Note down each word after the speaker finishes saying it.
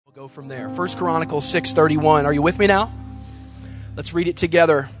We'll go from there. 1 Chronicles 6:31. Are you with me now? Let's read it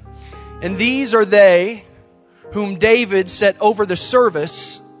together. And these are they whom David set over the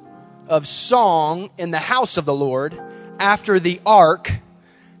service of song in the house of the Lord after the ark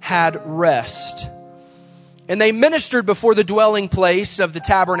had rest. And they ministered before the dwelling place of the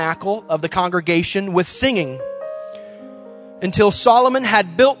tabernacle of the congregation with singing until Solomon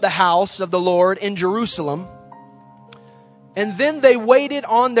had built the house of the Lord in Jerusalem. And then they waited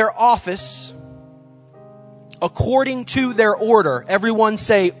on their office according to their order. Everyone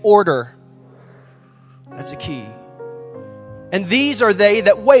say order. That's a key. And these are they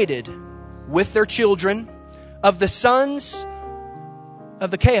that waited with their children of the sons of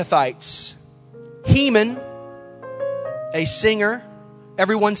the Kehathites. Heman, a singer.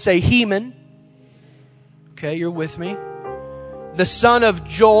 Everyone say Heman. Okay, you're with me. The son of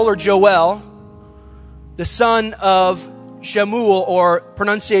Joel or Joel. The son of Shemuel, or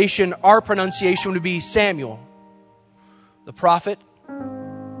our pronunciation would be Samuel, the prophet.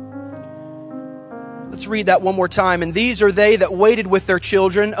 Let's read that one more time. And these are they that waited with their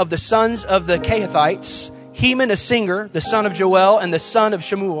children of the sons of the Kehathites. Heman, a singer, the son of Joel, and the son of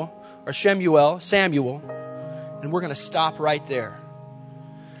Samuel. And we're going to stop right there.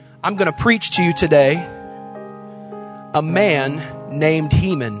 I'm going to preach to you today a man named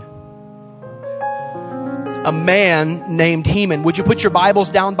Heman. A man named Heman. Would you put your Bibles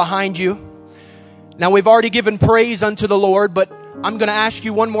down behind you? Now, we've already given praise unto the Lord, but I'm going to ask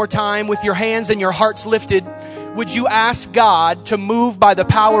you one more time with your hands and your hearts lifted. Would you ask God to move by the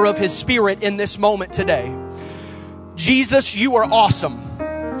power of His Spirit in this moment today? Jesus, you are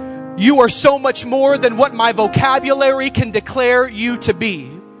awesome. You are so much more than what my vocabulary can declare you to be.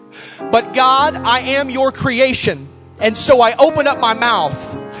 But God, I am your creation. And so I open up my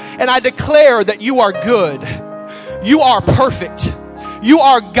mouth and I declare that you are good. You are perfect. You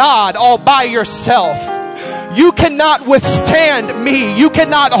are God all by yourself. You cannot withstand me. You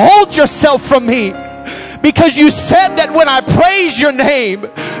cannot hold yourself from me. Because you said that when I praise your name,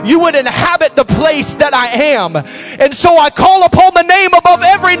 you would inhabit the place that I am. And so I call upon the name above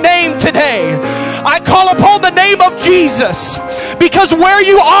every name today. I call upon the name of Jesus. Because where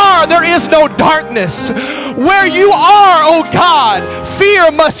you are, there is no darkness. Where you are, oh God, fear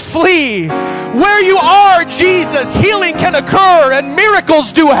must flee. Where you are, Jesus, healing can occur and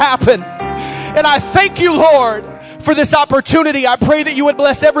miracles do happen. And I thank you, Lord, for this opportunity. I pray that you would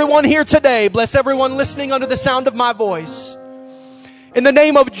bless everyone here today. Bless everyone listening under the sound of my voice. In the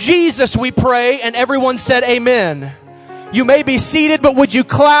name of Jesus we pray, and everyone said amen. You may be seated, but would you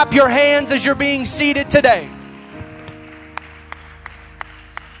clap your hands as you're being seated today?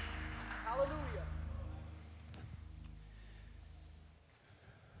 Hallelujah.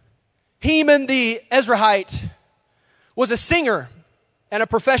 Heman the Ezrahite was a singer and a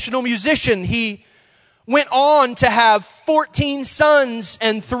professional musician. He went on to have 14 sons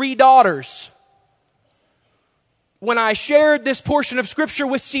and 3 daughters. When I shared this portion of scripture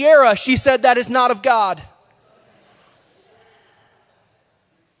with Sierra, she said that is not of God.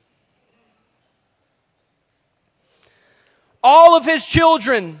 All of his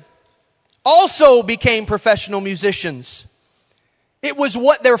children also became professional musicians. It was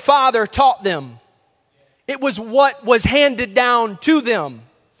what their father taught them. It was what was handed down to them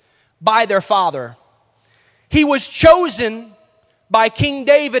by their father. He was chosen by King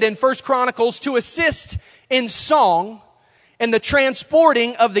David in 1 Chronicles to assist in song in the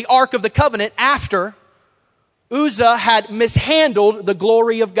transporting of the Ark of the Covenant after Uzzah had mishandled the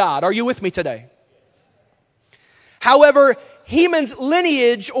glory of God. Are you with me today? However, Heman's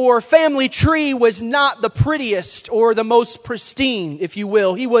lineage or family tree was not the prettiest or the most pristine, if you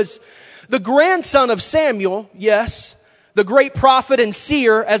will. He was the grandson of Samuel, yes, the great prophet and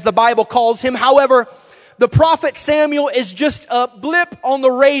seer, as the Bible calls him. However, the prophet Samuel is just a blip on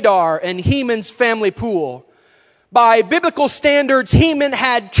the radar in Heman's family pool. By biblical standards, Heman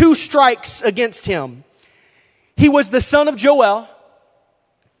had 2 strikes against him. He was the son of Joel.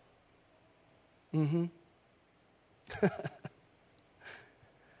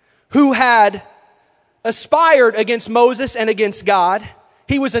 Who had aspired against Moses and against God.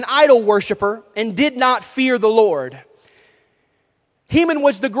 He was an idol worshiper and did not fear the Lord. Heman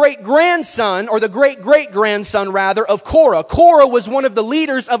was the great-grandson, or the great-great-grandson, rather, of Korah. Korah was one of the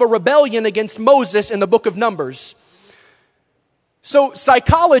leaders of a rebellion against Moses in the book of Numbers. So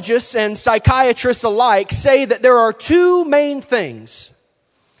psychologists and psychiatrists alike say that there are 2 main things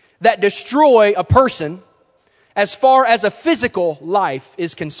that destroy a person as far as a physical life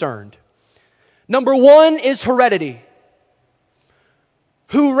is concerned. Number 1 is heredity.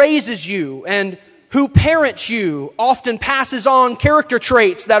 Who raises you and who parents you often passes on character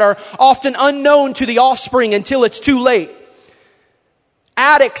traits that are often unknown to the offspring until it's too late.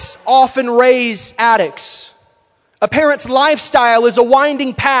 Addicts often raise addicts. A parent's lifestyle is a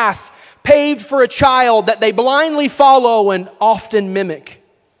winding path paved for a child that they blindly follow and often mimic.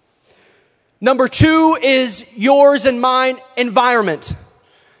 Number 2 is yours and mine environment.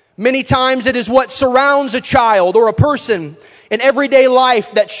 Many times it is what surrounds a child or a person in everyday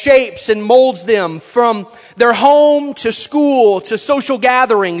life that shapes and molds them from their home to school to social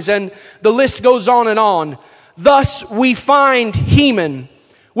gatherings, and the list goes on and on. Thus, we find Heman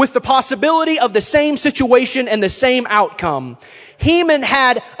with the possibility of the same situation and the same outcome. Heman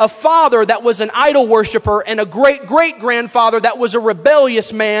had a father that was an idol worshiper and a great-great-grandfather that was a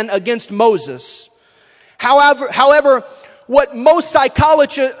rebellious man against Moses. However, what most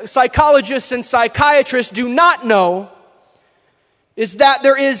psychologists and psychiatrists do not know is that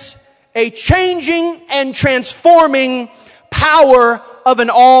there is a changing and transforming power of an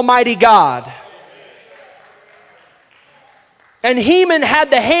almighty God. And Heman had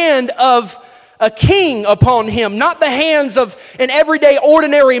the hand of a king upon him, not the hands of an everyday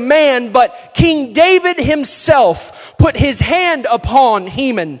ordinary man, but King David himself put his hand upon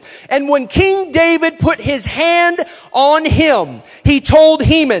Heman. And when King David put his hand on him, he told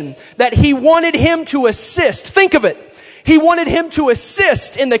Heman that he wanted him to assist. Think of it. He wanted him to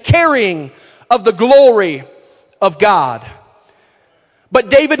assist in the carrying of the glory of God.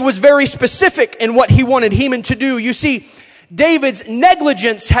 But David was very specific in what he wanted Heman to do. You see, David's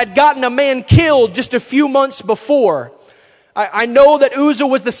negligence had gotten a man killed just a few months before. I know that Uzzah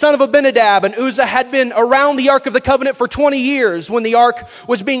was the son of Abinadab, and Uzzah had been around the Ark of the Covenant for 20 years when the Ark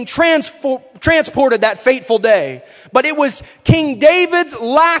was being transported that fateful day. But it was King David's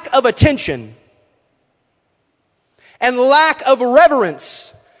lack of attention and lack of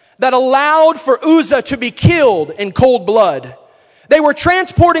reverence that allowed for Uzzah to be killed in cold blood. They were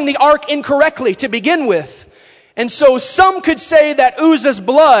transporting the Ark incorrectly to begin with. And so some could say that Uzzah's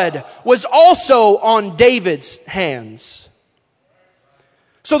blood was also on David's hands.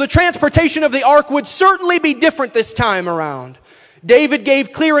 So the transportation of the ark would certainly be different this time around. David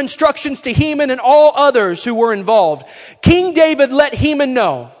gave clear instructions to Heman and all others who were involved. King David let Heman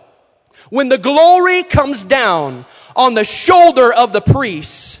know, when the glory comes down on the shoulder of the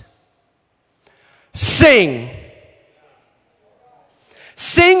priests, sing.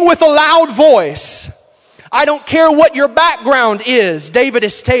 Sing with a loud voice. I don't care what your background is, David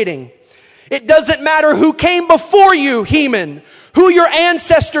is stating. It doesn't matter who came before you, Heman, who your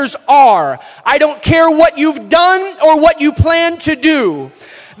ancestors are. I don't care what you've done or what you plan to do.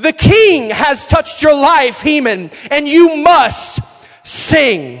 The king has touched your life, Heman, and you must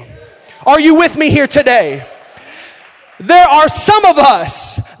sing. Are you with me here today? There are some of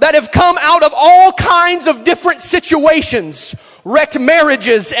us that have come out of all kinds of different situations, wrecked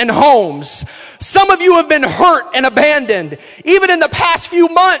marriages and homes. Some of you have been hurt and abandoned. Even in the past few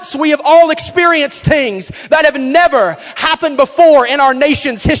months, we have all experienced things that have never happened before in our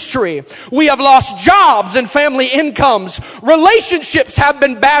nation's history. We have lost jobs and family incomes. Relationships have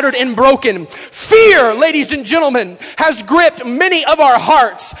been battered and broken. Fear, ladies and gentlemen, has gripped many of our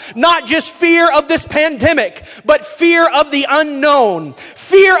hearts. Not just fear of this pandemic, but fear of the unknown.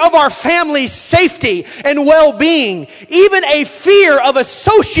 Fear of our family's safety and well-being. Even a fear of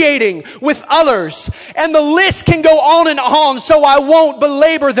associating with others. And the list can go on, so I won't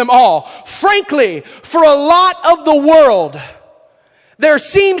belabor them all. Frankly, for a lot of the world, there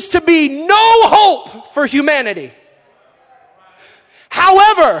seems to be no hope for humanity.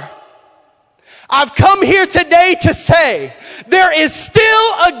 However, I've come here today to say there is still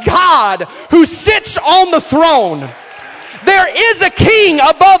a God who sits on the throne. There is a king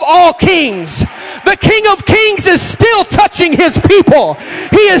above all kings. The King of Kings is still touching his people.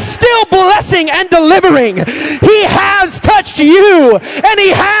 He is still blessing and delivering. He has touched you, and he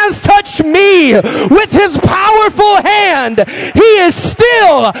has touched me with his powerful hand. He is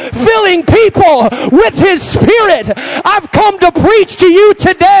still filling people with his spirit. I've come to preach to you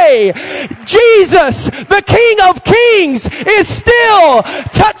today. Jesus, the King of Kings, is still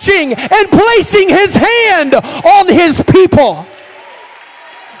touching and placing his hand on his people.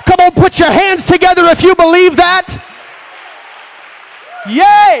 Come on, put your hands together if you believe that.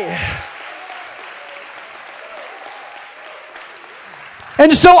 Yay!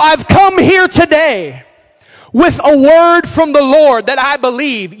 And so I've come here today with a word from the Lord that I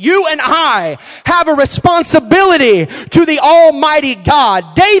believe. You and I have a responsibility to the Almighty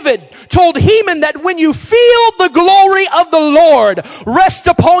God. David told Heman that when you feel the glory of the Lord rest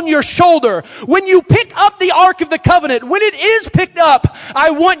upon your shoulder, when you pick up the Ark of the Covenant, when it is picked up,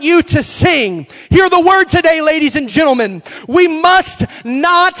 I want you to sing. Hear the word today, ladies and gentlemen. We must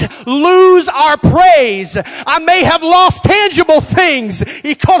not lose our praise. I may have lost tangible things.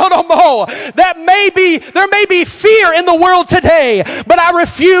 There may be fear in the world today, but I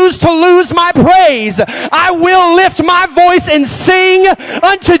refuse to lose my praise. I will lift my voice and sing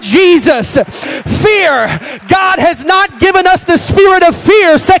unto Jesus. Fear. God has not given us the spirit of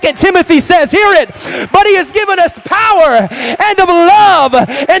fear, 2 Timothy says. Hear it. But He has given us power and of love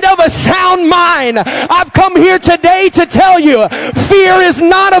and of a sound mind. I've come here today to tell you, fear is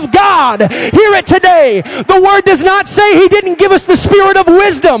not of God. Hear it today. The word does not say He didn't give us the spirit of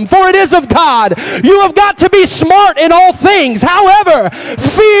wisdom, for it is of God. You have got to be smart in all things. However,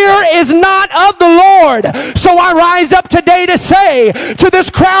 fear is not of the Lord. So I rise up today to say to this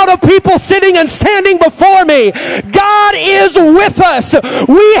crowd of people sitting and standing before me, God is with us.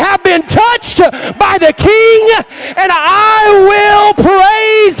 We have been touched by the King, and I will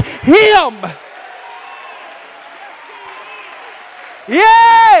praise Him.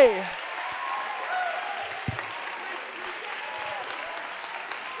 Yay!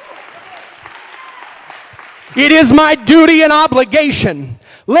 It is my duty and obligation.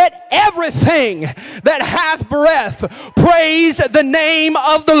 Let everything that hath breath praise the name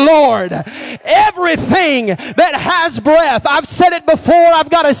of the Lord. Everything that has breath. I've said it before, I've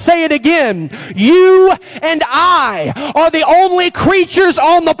got to say it again. You and I are the only creatures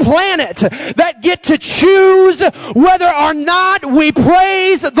on the planet that get to choose whether or not we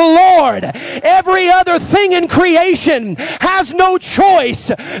praise the Lord. Every other thing in creation has no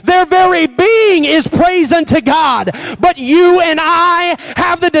choice. Their very being is praise unto God. But you and I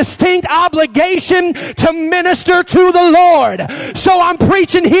have the distinct obligation to minister to the Lord. So I'm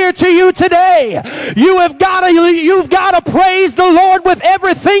preaching here to you today. You've got to praise the Lord with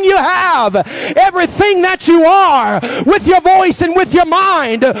everything you have, everything that you are, with your voice and with your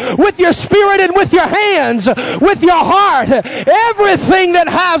mind, with your spirit and with your hands, with your heart. Everything that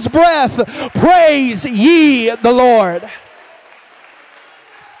has breath, praise ye the Lord.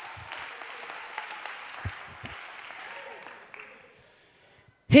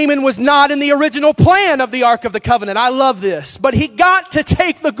 Heman was not in the original plan of the Ark of the Covenant. I love this. But he got to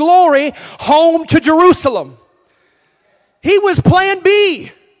take the glory home to Jerusalem. He was plan B.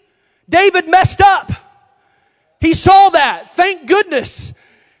 David messed up. He saw that. Thank goodness.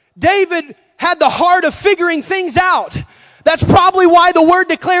 David had the heart of figuring things out. That's probably why the word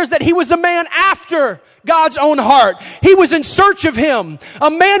declares that he was a man after God's own heart. He was in search of Him. A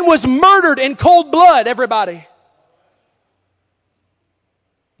man was murdered in cold blood, everybody.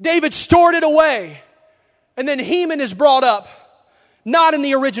 David stored it away. And then Heman is brought up, not in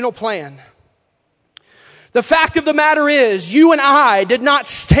the original plan. The fact of the matter is, you and I did not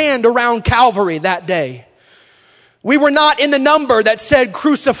stand around Calvary that day. We were not in the number that said,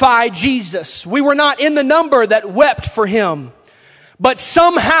 crucify Jesus. We were not in the number that wept for Him. But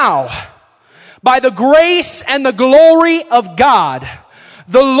somehow, by the grace and the glory of God,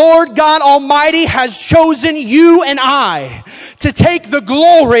 the Lord God Almighty has chosen you and I to take the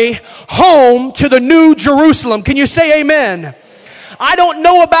glory home to the New Jerusalem. Can you say amen? I don't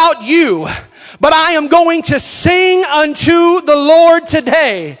know about you, but I am going to sing unto the Lord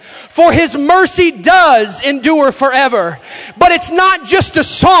today, for His mercy does endure forever. But it's not just a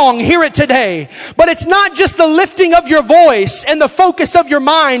song, hear it today. But it's not just the lifting of your voice and the focus of your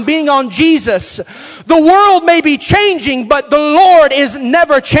mind being on Jesus. The world may be changing, but the Lord is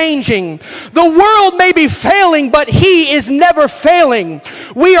never changing. The world may be failing, but He is never failing.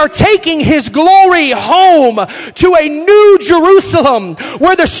 We are taking His glory home to a new Jerusalem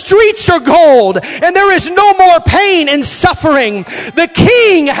where the streets are gold and there is no more pain and suffering. The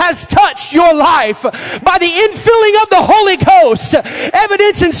King has touched your life by the infilling of the Holy Ghost,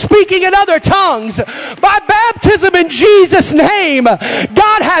 evidence in speaking in other tongues, by baptism in Jesus' name.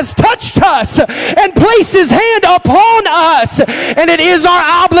 God has touched us and placed His hand upon us, and it is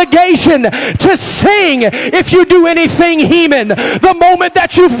our obligation to sing. If you do anything, Heman, the moment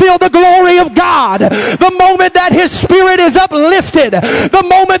that you feel the glory of God, the moment that His Spirit is uplifted, the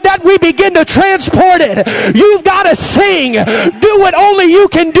moment that we begin to transport it, you've got to sing. Do what only you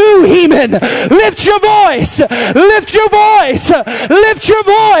can do, Heman. Lift your voice. Lift your voice. Lift your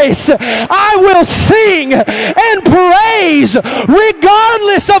voice. I will sing and praise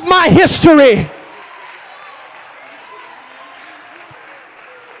regardless of my history.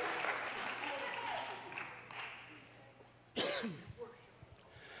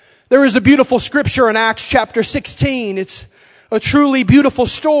 There is a beautiful scripture in Acts chapter 16. It's a truly beautiful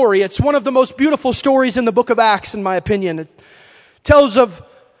story. It's one of the most beautiful stories in the book of Acts, in my opinion. It tells of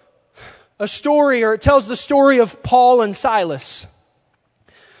a story, or it tells the story of Paul and Silas.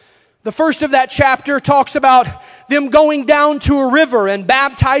 The first of that chapter talks about them going down to a river and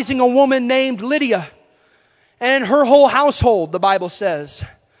baptizing a woman named Lydia and her whole household, the Bible says.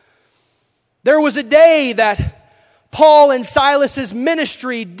 There was a day that Paul and Silas's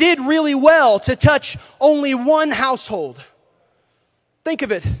ministry did really well to touch only one household. Think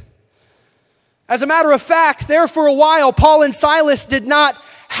of it. As a matter of fact, there for a while, Paul and Silas did not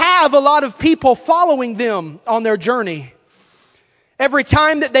have a lot of people following them on their journey. Every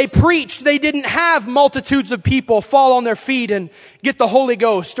time that they preached, they didn't have multitudes of people fall on their feet and get the Holy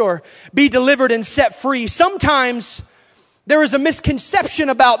Ghost or be delivered and set free. Sometimes there is a misconception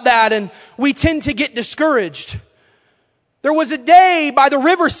about that, and we tend to get discouraged. There was a day by the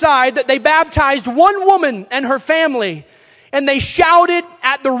riverside that they baptized one woman and her family, and they shouted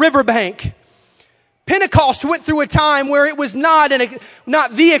at the riverbank. Pentecost went through a time where it was not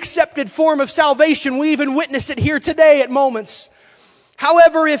the accepted form of salvation. We even witness it here today at moments.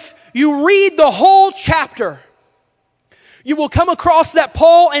 However, if you read the whole chapter, you will come across that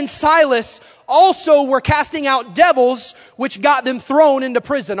Paul and Silas also were casting out devils, which got them thrown into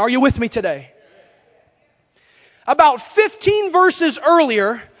prison. Are you with me today? About 15 verses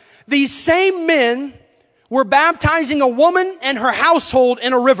earlier, these same men were baptizing a woman and her household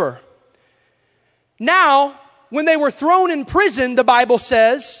in a river. Now, when they were thrown in prison, the Bible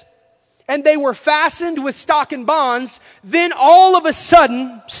says, and they were fastened with stock and bonds, then all of a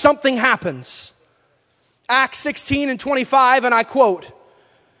sudden, something happens. Acts 16 and 25, and I quote,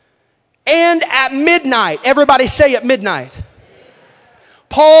 "And at midnight," everybody say at midnight,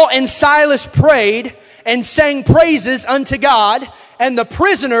 "Paul and Silas prayed and sang praises unto God, and the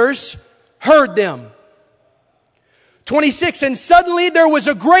prisoners heard them." 26, "And suddenly there was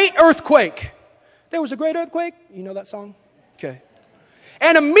a great earthquake." There was a great earthquake? You know that song? Okay.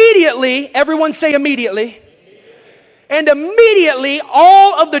 "And immediately," everyone say immediately. "And immediately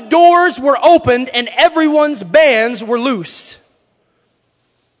all of the doors were opened and everyone's bands were loosed."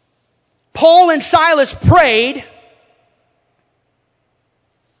 Paul and Silas prayed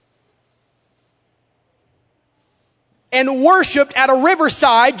and worshiped at a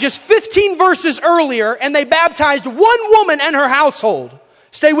riverside just 15 verses earlier, and they baptized one woman and her household.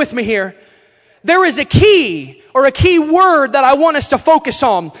 Stay with me here. There is a key, or a key word that I want us to focus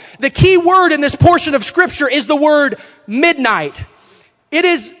on. The key word in this portion of scripture is the word midnight. It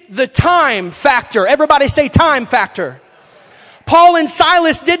is the time factor. Everybody say time factor. Paul and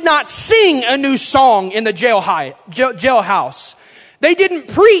Silas did not sing a new song in the jailhouse. They didn't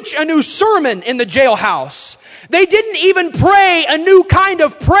preach a new sermon in the jailhouse. They didn't even pray a new kind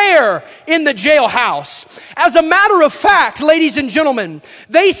of prayer in the jailhouse. As a matter of fact, ladies and gentlemen,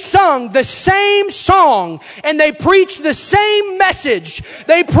 they sung the same song and they preached the same message.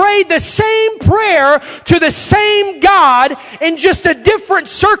 They prayed the same prayer to the same God in just a different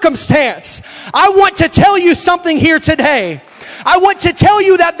circumstance. I want to tell you something here today. I want to tell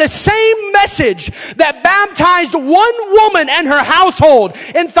you that the same message that baptized one woman and her household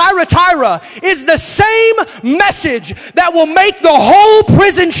in Thyatira is the same message that will make the whole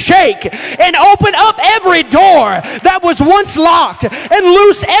prison shake and open up every door that was once locked and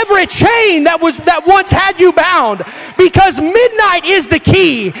loose every chain that once had you bound. Because midnight is the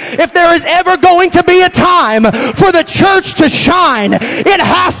key. If there is ever going to be a time for the church to shine, it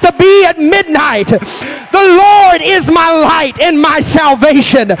has to be at midnight. The Lord is my light and my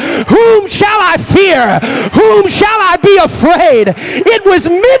salvation. Whom shall I fear? Whom shall I be afraid? It was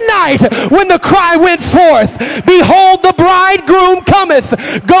midnight when the cry went forth, "Behold, the bridegroom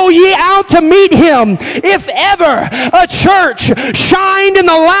cometh. Go ye out to meet him." If ever a church shined in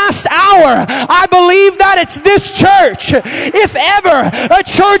the last hour, I believe that it's this church. If ever a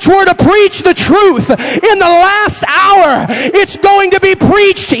church were to preach the truth in the last hour, it's going to be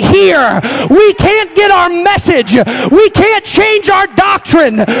preached here. We can't get our message. We can't change our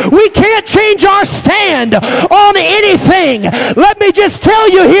doctrine. We can't change our stand on anything. Let me just tell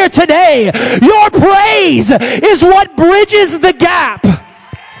you here today, your praise is what bridges the gap.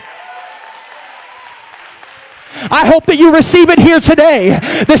 I hope that you receive it here today.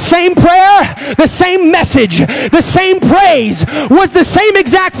 The same prayer, the same message, the same praise was the same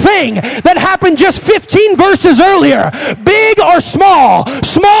exact thing that happened just 15 verses earlier. Big or small,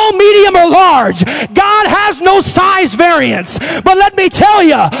 small, medium, or large. God has no size variance. But let me tell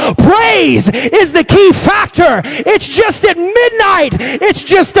you, praise is the key factor. It's just at midnight. It's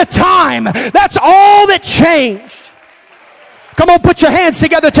just a time. That's all that changed. Come on, put your hands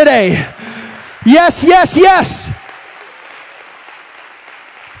together today. Yes, yes, yes.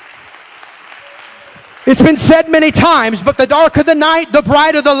 It's been said many times, but the darker the night, the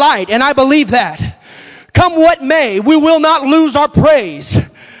brighter the light. And I believe that. Come what may, we will not lose our praise.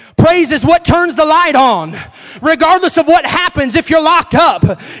 Praise is what turns the light on. Regardless of what happens, if you're locked up,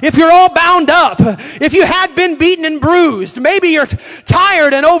 if you're all bound up, if you had been beaten and bruised, maybe you're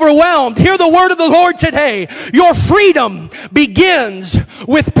tired and overwhelmed, hear the word of the Lord today. Your freedom begins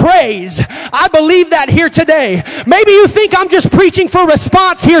with praise. I believe that here today. Maybe you think I'm just preaching for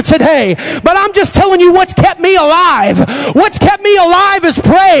response here today, but I'm just telling you what's kept me alive. What's kept me alive is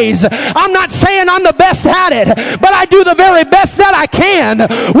praise. I'm not saying I'm the best at it, but I do the very best that I can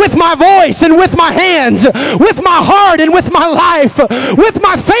with my voice and with my hands, with my heart and with my life, with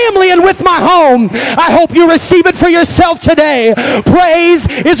my family and with my home. I hope you receive it for yourself today. Praise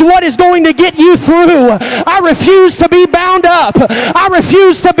is what is going to get you through. I refuse to be bound up. I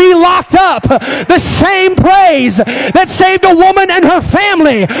refuse to be locked up. The same praise that saved a woman and her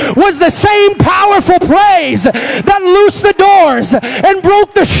family was the same powerful praise that loosed the doors and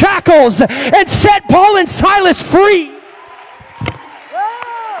broke the shackles and set Paul and Silas free.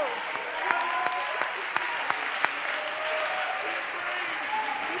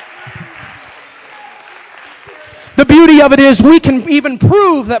 The beauty of it is we can even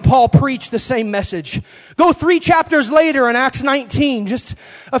prove that Paul preached the same message. Go 3 chapters later in Acts 19, just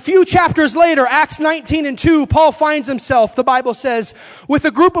a few chapters later, Acts 19 and 2, Paul finds himself, the Bible says, with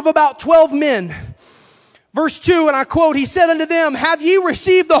a group of about 12 men. Verse 2, and I quote, he said unto them, have ye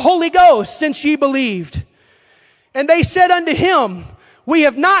received the Holy Ghost since ye believed? And they said unto him, we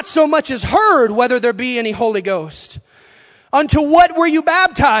have not so much as heard whether there be any Holy Ghost. Unto what were you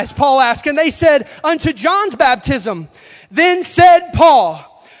baptized? Paul asked. And they said, unto John's baptism. Then said Paul,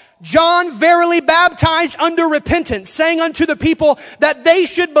 John verily baptized under repentance, saying unto the people that they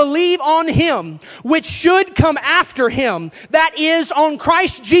should believe on him, which should come after him, that is, on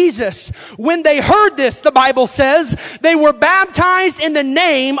Christ Jesus. When they heard this, the Bible says, they were baptized in the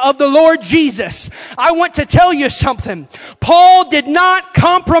name of the Lord Jesus. I want to tell you something. Paul did not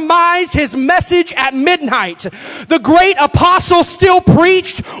compromise his message at midnight. The great apostle still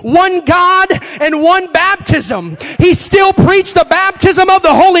preached one God and one baptism. He still preached the baptism of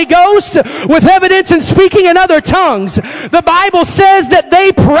the Holy Ghost with evidence and speaking in other tongues. The Bible says that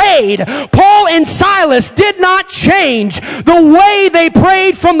they prayed. Paul and Silas did not change the way they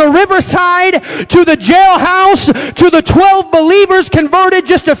prayed from the riverside to the jailhouse to the 12 believers converted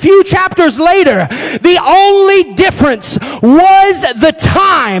just a few chapters later. The only difference was the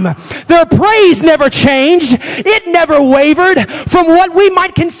time. Their praise never changed. It never wavered from what we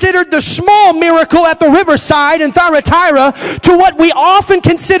might consider the small miracle at the riverside in Thyatira to what we often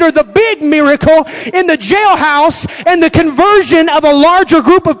consider the big miracle in the jailhouse and the conversion of a larger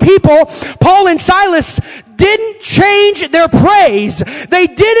group of people. Paul and Silas didn't change their praise. They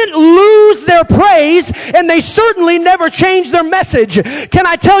didn't lose their praise, and they certainly never changed their message. Can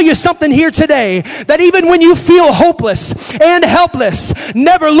I tell you something here today? That even when you feel hopeless and helpless,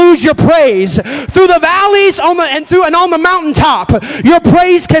 never lose your praise. Through the valleys on the mountaintop, your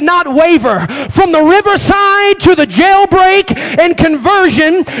praise cannot waver. From the riverside to the jailbreak and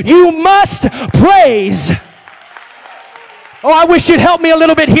conversion, you must praise. Oh, I wish you'd help me a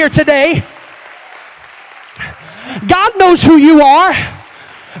little bit here today. God knows who you are.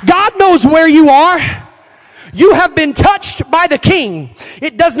 God knows where you are. You have been touched by the King.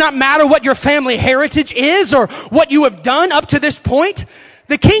 It does not matter what your family heritage is or what you have done up to this point.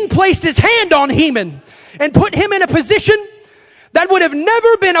 The King placed his hand on Heman and put him in a position that would have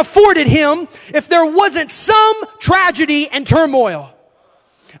never been afforded him if there wasn't some tragedy and turmoil.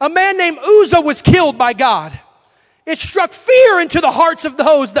 A man named Uzzah was killed by God. It struck fear into the hearts of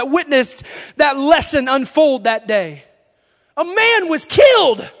those that witnessed that lesson unfold that day. A man was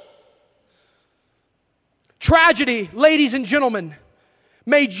killed. Tragedy, ladies and gentlemen,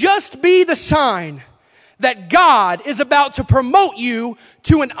 may just be the sign that God is about to promote you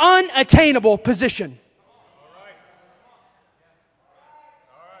to an unattainable position.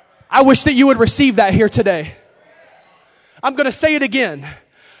 I wish that you would receive that here today. I'm going to say it again.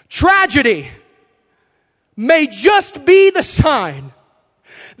 Tragedy may just be the sign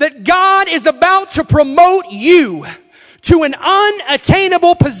that God is about to promote you to an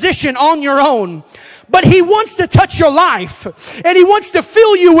unattainable position on your own. But He wants to touch your life, and He wants to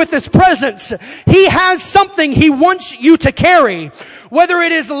fill you with His presence. He has something He wants you to carry. Whether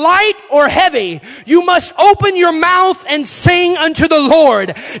it is light or heavy, you must open your mouth and sing unto the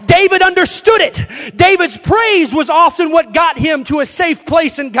Lord. David understood it. David's praise was often what got him to a safe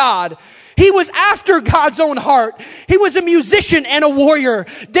place in God. He was after God's own heart. He was a musician and a warrior.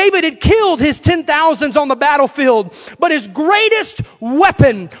 David had killed his 10,000s on the battlefield, but his greatest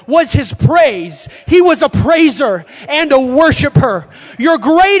weapon was his praise. He was a praiser and a worshiper. Your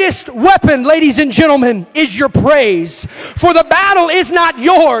greatest weapon, ladies and gentlemen, is your praise. For the battle is not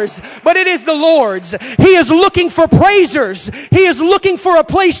yours, but it is the Lord's. He is looking for praisers. He is looking for a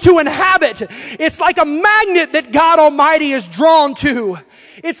place to inhabit. It's like a magnet that God Almighty is drawn to.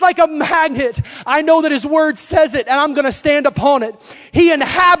 It's like a magnet. I know that His Word says it, and I'm going to stand upon it. He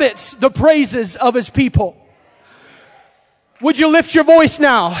inhabits the praises of His people. Would you lift your voice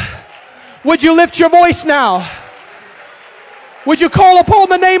now? Would you lift your voice now? Would you call upon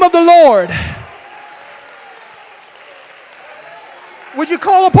the name of the Lord? Would you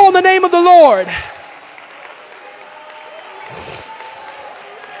call upon the name of the Lord?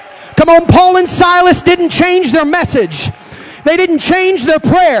 Come on, Paul and Silas didn't change their message. They didn't change their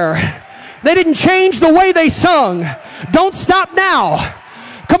prayer. They didn't change the way they sung. Don't stop now.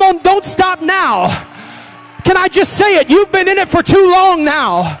 Come on, don't stop now. Can I just say it? You've been in it for too long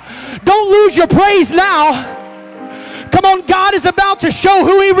now. Don't lose your praise now. Come on, God is about to show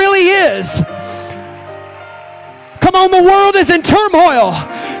who He really is. Come on, the world is in turmoil,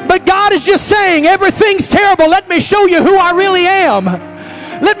 but God is just saying, everything's terrible. Let me show you who I really am.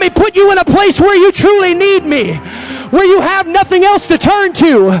 Let me put you in a place where you truly need me, where you have nothing else to turn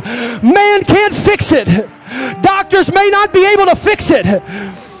to. Man can't fix it. Doctors may not be able to fix it.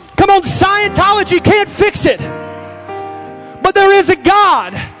 Come on, Scientology can't fix it. But there is a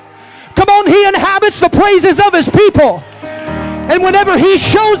God. Come on, He inhabits the praises of His people. And whenever He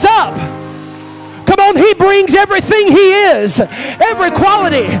shows up, come on, He brings everything He is. Every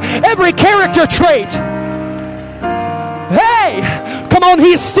quality, every character trait. Hey, come on,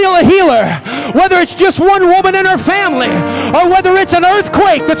 He's still a healer. Whether it's just one woman in her family, or whether it's an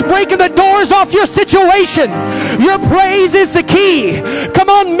earthquake that's breaking the doors off your situation, your praise is the key. Come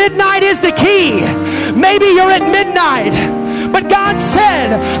on, midnight is the key. Maybe you're at midnight, but God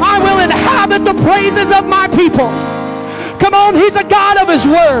said, I will inhabit the praises of my people. Come on, He's a God of His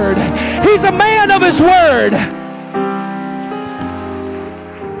word. He's a man of His word.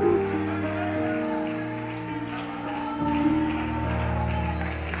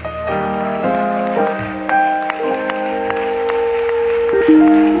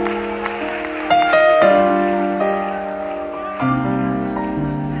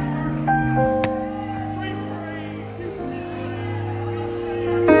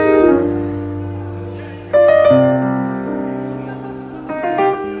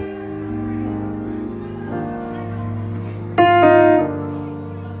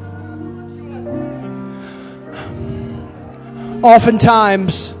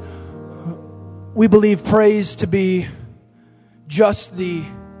 Oftentimes, we believe praise to be just the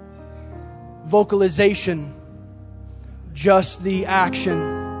vocalization, just the action,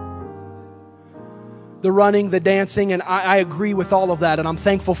 the running, the dancing, and I agree with all of that, and I'm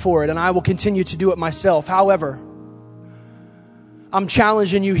thankful for it, and I will continue to do it myself. However, I'm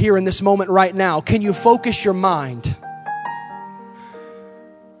challenging you here in this moment right now. Can you focus your mind?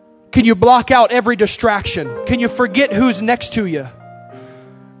 Can you block out every distraction? Can you forget who's next to you?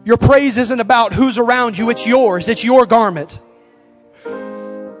 Your praise isn't about who's around you. It's yours. It's your garment.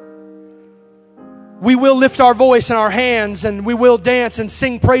 We will lift our voice and our hands, and we will dance and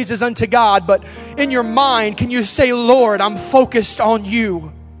sing praises unto God. But in your mind, can you say, Lord, I'm focused on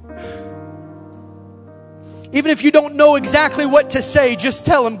you? Even if you don't know exactly what to say, just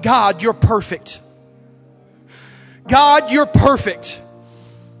tell Him, God, you're perfect. God, you're perfect.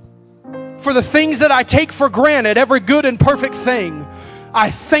 For the things that I take for granted, every good and perfect thing,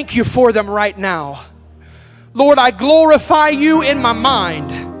 I thank you for them right now. Lord, I glorify you in my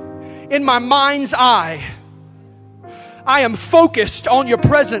mind, in my mind's eye. I am focused on your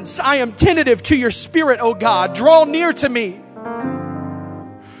presence. I am tentative to your spirit, oh God. Draw near to me.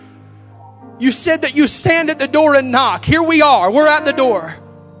 You said that you stand at the door and knock. Here we are. We're at the door.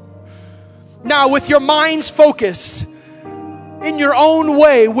 Now, with your mind's focus, in your own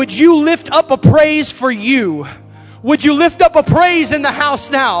way, would you lift up a praise for you? Would you lift up a praise in the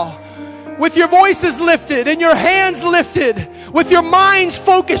house now? With your voices lifted and your hands lifted, with your minds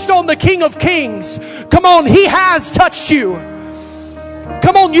focused on the King of Kings. Come on, He has touched you.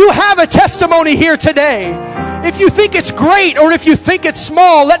 Come on, you have a testimony here today. If you think it's great or if you think it's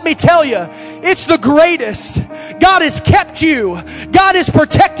small, let me tell you, it's the greatest. God has kept you. God has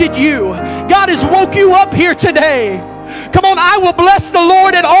protected you. God has woke you up here today. Come on, I will bless the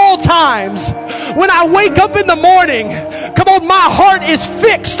Lord at all times. When I wake up in the morning, come on, my heart is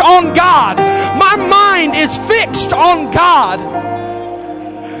fixed on God. My mind is fixed on God.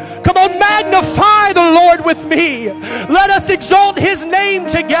 Come on, magnify the Lord with me. Let us exalt His name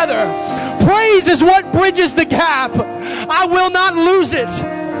together. Praise is what bridges the gap. I will not lose it.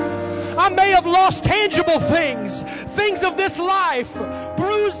 I may have lost tangible things of this life,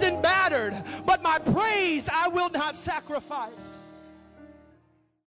 bruised and battered, but my praise I will not sacrifice.